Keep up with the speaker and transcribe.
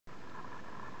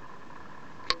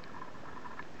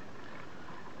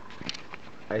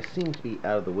I seem to be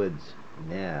out of the woods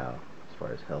now as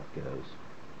far as health goes.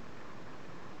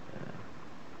 Uh,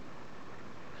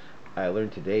 I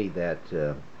learned today that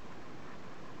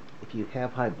if you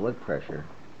have high blood pressure,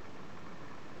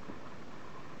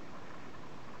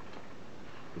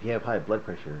 you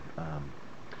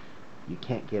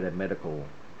can't get a medical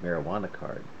marijuana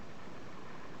card.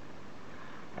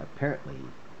 Apparently,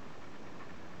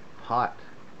 pot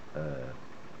uh,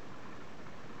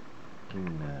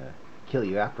 can kill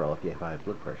you after all if you have high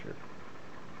blood pressure.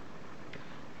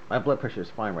 My blood pressure is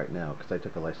fine right now because I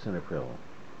took a lisinopril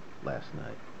last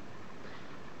night.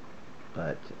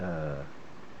 But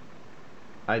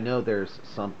I know there's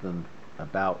something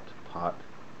about pot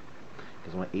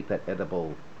because when I ate that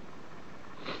edible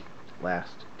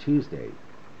last Tuesday,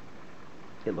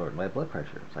 it lowered my blood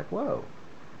pressure. It's like, whoa.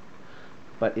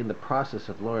 But in the process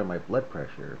of lowering my blood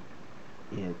pressure,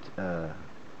 it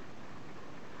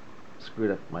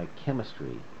screwed up my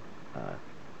chemistry,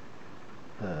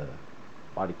 the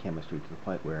body chemistry, to the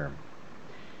point where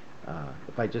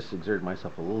if I just exerted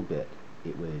myself a little bit,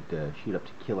 it would shoot up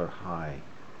to killer high,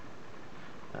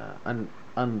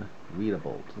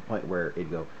 unreadable, to the point where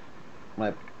it'd go,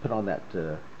 when I put on that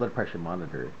blood pressure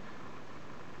monitor,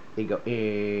 it'd go,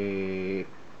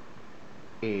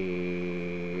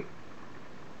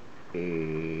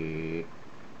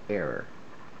 error.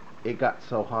 It got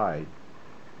so high,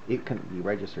 it couldn't be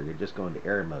registered. It just go into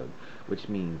error mode, which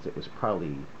means it was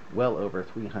probably well over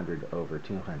 300 over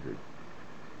 200.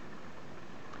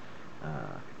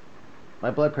 My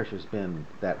blood pressure's been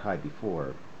that high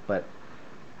before, but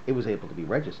it was able to be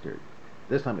registered.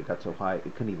 This time it got so high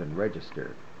it couldn't even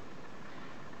register.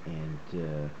 And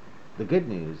the good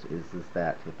news is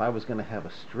that if I was going to have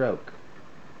a stroke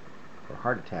or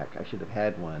heart attack, I should have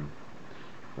had one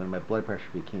when my blood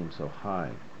pressure became so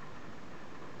high.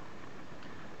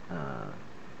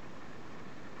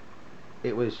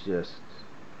 It was just,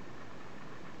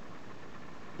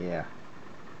 yeah.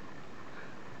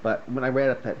 But when I ran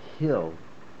up that hill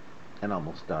and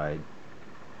almost died,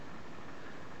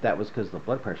 that was because the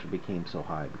blood pressure became so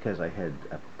high, because I had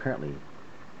apparently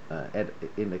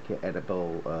Indica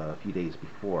edible a few days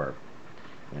before,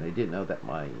 and I didn't know that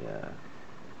my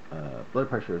blood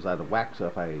pressure was out of whack, so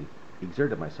if I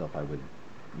exerted myself I would,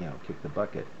 kick the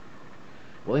bucket.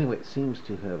 Well, anyway, it seems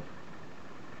to have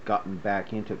gotten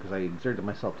back into it because I exerted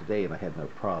myself today and I had no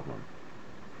problem.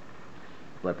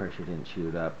 Blood pressure didn't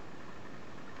shoot up,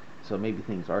 so maybe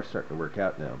things are starting to work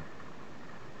out now.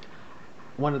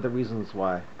 One of the reasons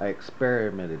why I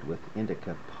experimented with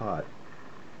Indica pot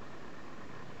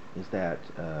is that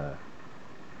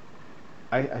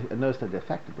I noticed that it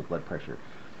affected the blood pressure,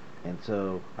 and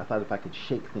so I thought if I could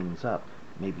shake things up,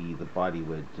 maybe the body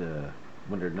would,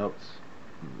 when there notes,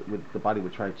 the body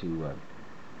would try to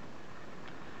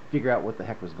figure out what the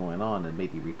heck was going on and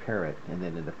maybe repair it, and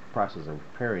then in the process of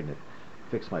repairing it,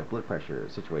 fix my blood pressure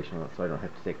situation so I don't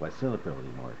have to take lisinopril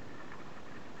anymore.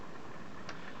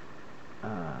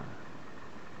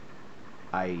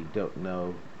 I don't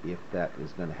know if that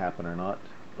is going to happen or not,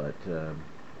 but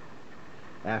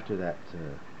after that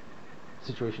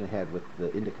situation I had with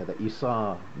the Indica that you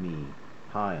saw me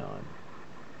high on,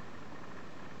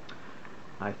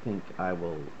 I think I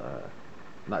will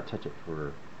not touch it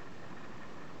for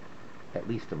at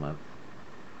least a month,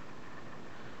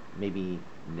 maybe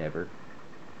never.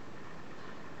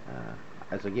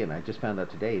 As again, I just found out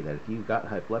today that if you've got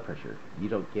high blood pressure, you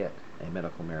don't get a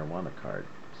medical marijuana card.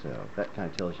 So that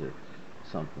kind of tells you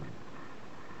something.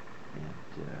 And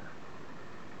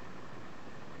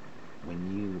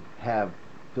when you have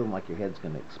feeling like your head's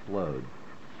going to explode,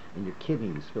 and your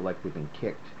kidneys feel like they've been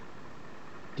kicked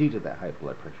due to that high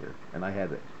blood pressure, and I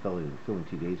had it feeling 2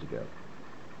 days ago.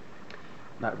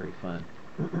 Not very fun.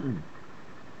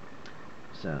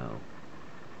 So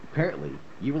apparently,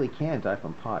 you really can die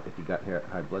from pot if you got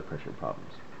high blood pressure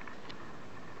problems.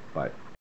 Bye.